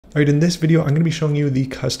All right, in this video, I'm going to be showing you the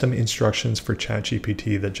custom instructions for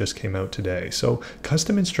ChatGPT that just came out today. So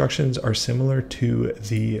custom instructions are similar to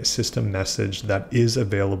the system message that is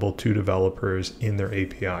available to developers in their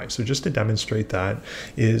API. So just to demonstrate that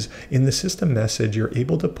is in the system message, you're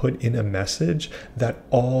able to put in a message that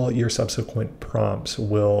all your subsequent prompts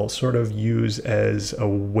will sort of use as a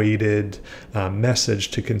weighted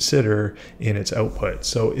message to consider in its output.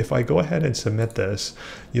 So if I go ahead and submit this,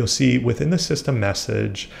 you'll see within the system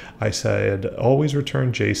message, I said, always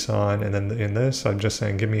return JSON. And then in this, I'm just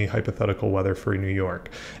saying, give me hypothetical weather for New York.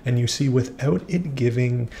 And you see without it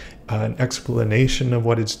giving an explanation of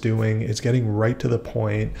what it's doing, it's getting right to the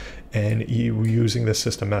point and using the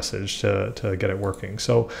system message to get it working.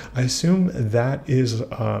 So I assume that is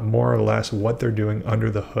more or less what they're doing under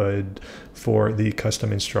the hood for the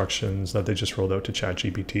custom instructions that they just rolled out to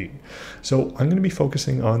ChatGPT. So I'm going to be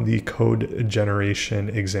focusing on the code generation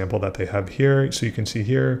example that they have here. So you can see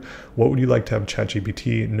here, what would you like to have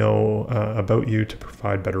ChatGPT know about you to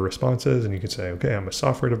provide better responses? And you can say, okay, I'm a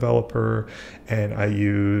software developer and I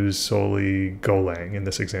use solely Golang in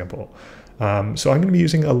this example. So I'm going to be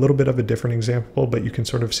using a little bit of a different example, but you can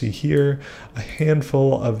sort of see here a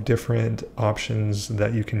handful of different options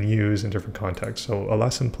that you can use in different contexts. So a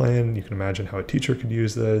lesson plan, you can imagine how a teacher could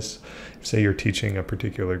use this. Say you're teaching a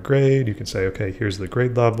particular grade, you can say, okay, here's the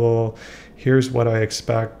grade level, here's what I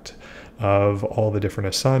expect of all the different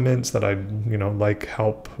assignments that I'd like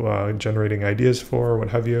help generating ideas for, what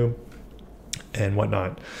have you, and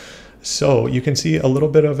whatnot. So you can see a little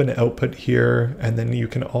bit of an output here, and then you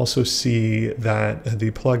can also see that the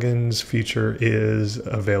plugins feature is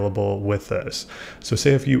available with this. So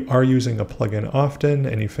say if you are using a plugin often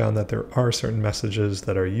and you found that there are certain messages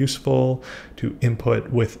that are useful to input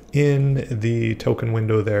within the token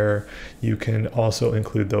window there, you can also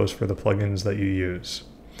include those for the plugins that you use.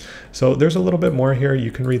 So there's a little bit more here. You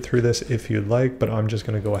can read through this if you'd like, but I'm just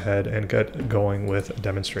going to go ahead and get going with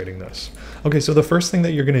demonstrating this. Okay, so the first thing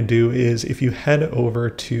that you're going to do is if you head over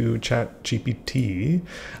to ChatGPT,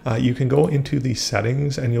 you can go into the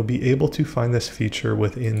settings and you'll be able to find this feature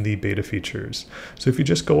within the beta features. So if you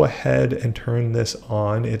just go ahead and turn this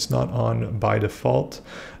on, it's not on by default.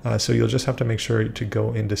 So you'll just have to make sure to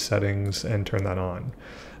go into settings and turn that on.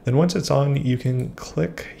 Then once it's on, you can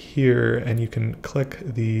click here and you can click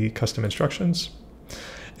the custom instructions.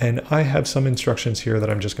 And I have some instructions here that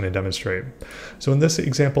I'm just going to demonstrate. So in this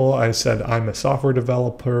example, I said I'm a software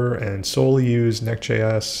developer and solely use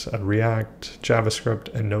Next.js, React,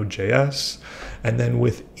 JavaScript, and Node.js. And then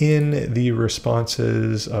within the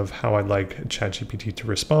responses of how I'd like ChatGPT to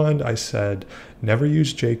respond, I said, never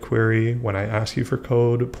use jQuery. When I ask you for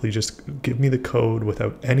code, please just give me the code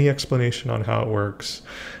without any explanation on how it works.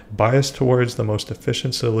 Bias towards the most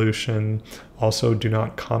efficient solution. Also, do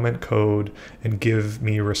not comment code and give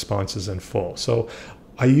me responses in full. So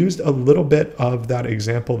I used a little bit of that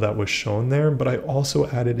example that was shown there, but I also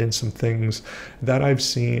added in some things that I've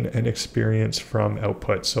seen and experienced from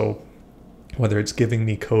output. So whether it's giving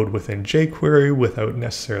me code within jQuery without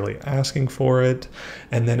necessarily asking for it,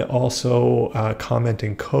 and then also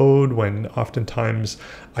commenting code when oftentimes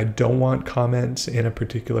I don't want comments in a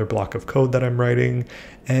particular block of code that I'm writing.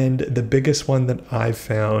 And the biggest one that I've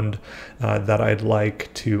found that I'd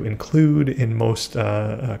like to include in most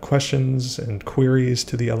questions and queries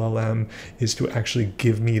to the LLM is to actually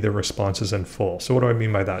give me the responses in full. So what do I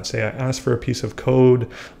mean by that? Say I ask for a piece of code,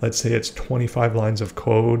 let's say it's 25 lines of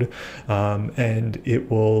code, and it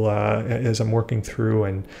will, as I'm working through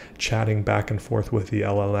and chatting back and forth with the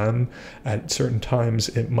LLM, at certain times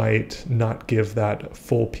it might not give that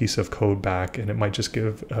full piece of code back, and it might just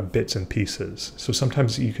give bits and pieces. So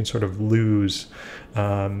sometimes you can sort of lose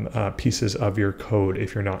pieces of your code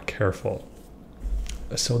if you're not careful.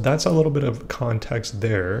 So that's a little bit of context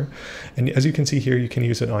there. And as you can see here, you can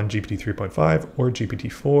use it on GPT 3.5 or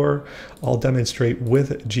GPT-4. I'll demonstrate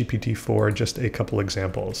with GPT-4 just a couple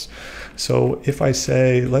examples. So if I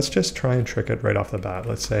say, let's just try and trick it right off the bat.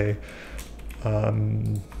 Let's say,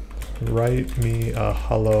 write me a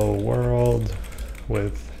hello world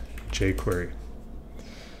with jQuery.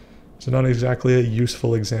 So not exactly a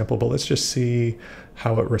useful example, but let's just see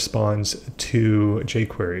how it responds to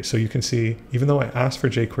jQuery. So you can see, even though I asked for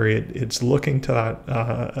jQuery, it's looking to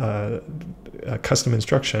that custom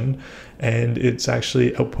instruction, and it's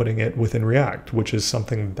actually outputting it within React, which is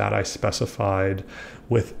something that I specified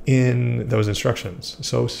within those instructions.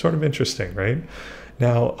 So sort of interesting, right?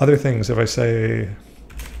 Now, other things, if I say,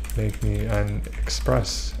 make me an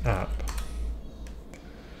Express app,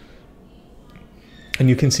 And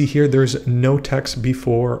you can see here there's no text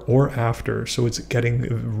before or after, so it's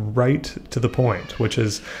getting right to the point, which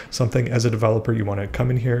is something as a developer you want to come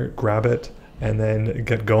in here, grab it, and then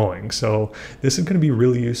get going. So this is going to be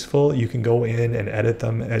really useful. You can go in and edit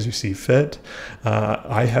them as you see fit.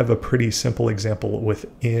 I have a pretty simple example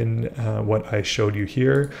within what I showed you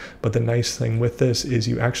here, but the nice thing with this is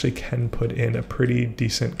you actually can put in a pretty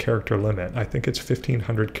decent character limit. I think it's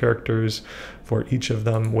 1,500 characters for each of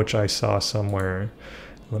them, which I saw somewhere.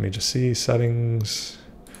 Let me just see, settings,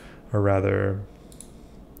 or rather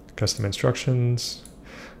custom instructions.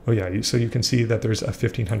 Oh yeah, so you can see that there's a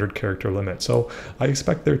 1,500 character limit. So I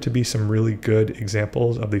expect there to be some really good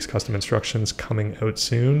examples of these custom instructions coming out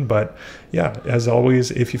soon. But yeah, as always,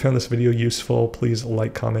 if you found this video useful, please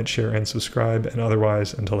like, comment, share, and subscribe. And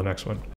otherwise, until the next one.